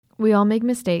We all make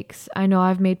mistakes. I know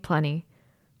I've made plenty.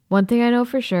 One thing I know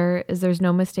for sure is there's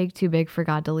no mistake too big for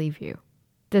God to leave you.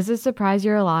 This is Surprise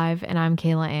You're Alive, and I'm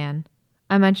Kayla Ann.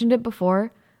 I mentioned it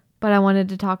before, but I wanted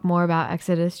to talk more about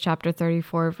Exodus chapter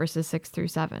 34, verses 6 through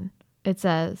 7. It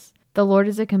says, "The Lord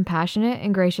is a compassionate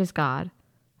and gracious God,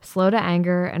 slow to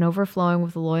anger and overflowing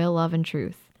with loyal love and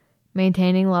truth,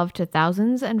 maintaining love to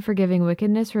thousands and forgiving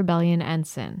wickedness, rebellion, and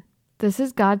sin." This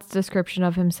is God's description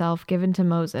of himself given to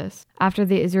Moses after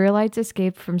the Israelites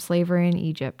escaped from slavery in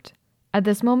Egypt. At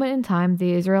this moment in time,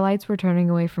 the Israelites were turning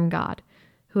away from God,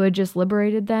 who had just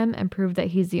liberated them and proved that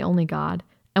he's the only God,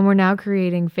 and were now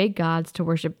creating fake gods to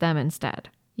worship them instead.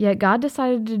 Yet God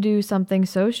decided to do something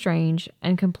so strange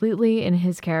and completely in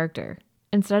his character.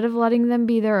 Instead of letting them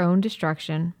be their own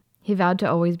destruction, he vowed to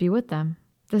always be with them.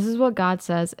 This is what God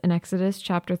says in Exodus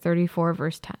chapter 34,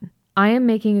 verse 10. "I am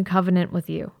making a covenant with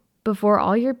you. Before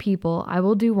all your people, I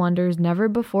will do wonders never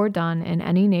before done in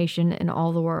any nation in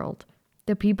all the world.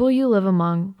 The people you live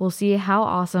among will see how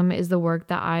awesome is the work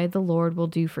that I, the Lord, will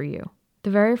do for you." The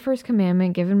very first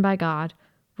commandment given by God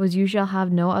was, "You shall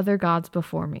have no other gods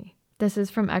before me." This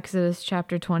is from Exodus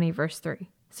chapter 20, verse 3.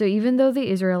 So even though the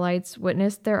Israelites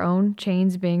witnessed their own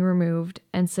chains being removed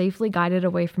and safely guided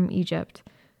away from Egypt,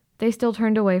 they still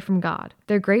turned away from God,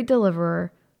 their great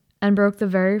deliverer, and broke the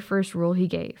very first rule he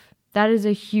gave. That is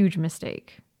a huge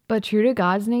mistake. But true to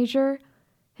God's nature,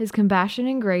 his compassion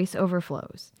and grace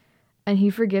overflows, and he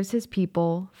forgives his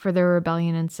people for their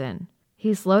rebellion and sin.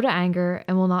 He's slow to anger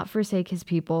and will not forsake his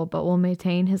people, but will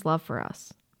maintain his love for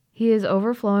us. He is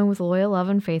overflowing with loyal love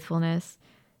and faithfulness,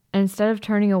 and instead of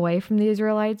turning away from the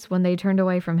Israelites when they turned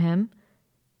away from him,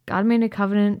 God made a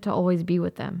covenant to always be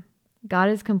with them. God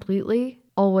is completely,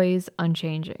 always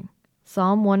unchanging.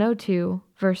 Psalm 102,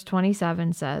 verse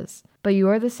 27 says, "But you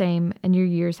are the same, and your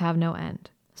years have no end."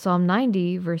 Psalm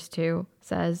 90, verse 2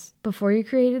 says, "Before you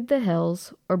created the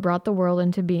hills or brought the world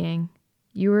into being,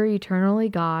 you were eternally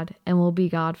God and will be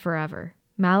God forever."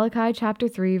 Malachi chapter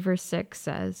 3, verse 6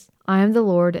 says, "I am the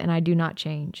Lord and I do not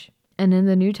change." And in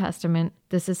the New Testament,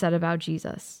 this is said about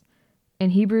Jesus.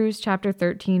 In Hebrews chapter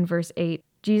 13, verse 8,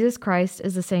 Jesus Christ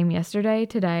is the same yesterday,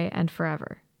 today, and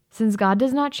forever. Since God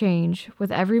does not change,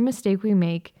 with every mistake we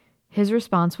make, his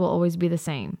response will always be the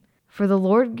same. "For the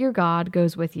Lord your God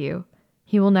goes with you.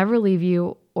 He will never leave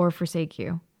you or forsake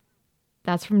you."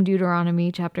 That's from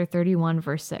Deuteronomy chapter 31,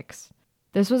 verse 6.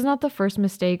 This was not the first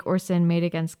mistake or sin made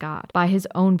against God by his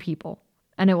own people,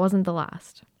 and it wasn't the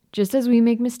last. Just as we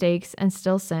make mistakes and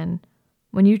still sin,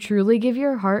 when you truly give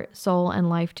your heart, soul, and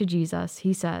life to Jesus,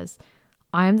 he says,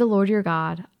 "I am the Lord your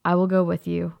God. I will go with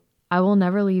you. I will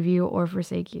never leave you or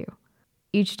forsake you."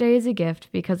 Each day is a gift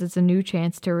because it's a new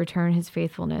chance to return his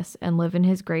faithfulness and live in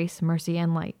his grace, mercy,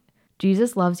 and light.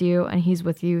 Jesus loves you, and he's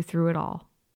with you through it all.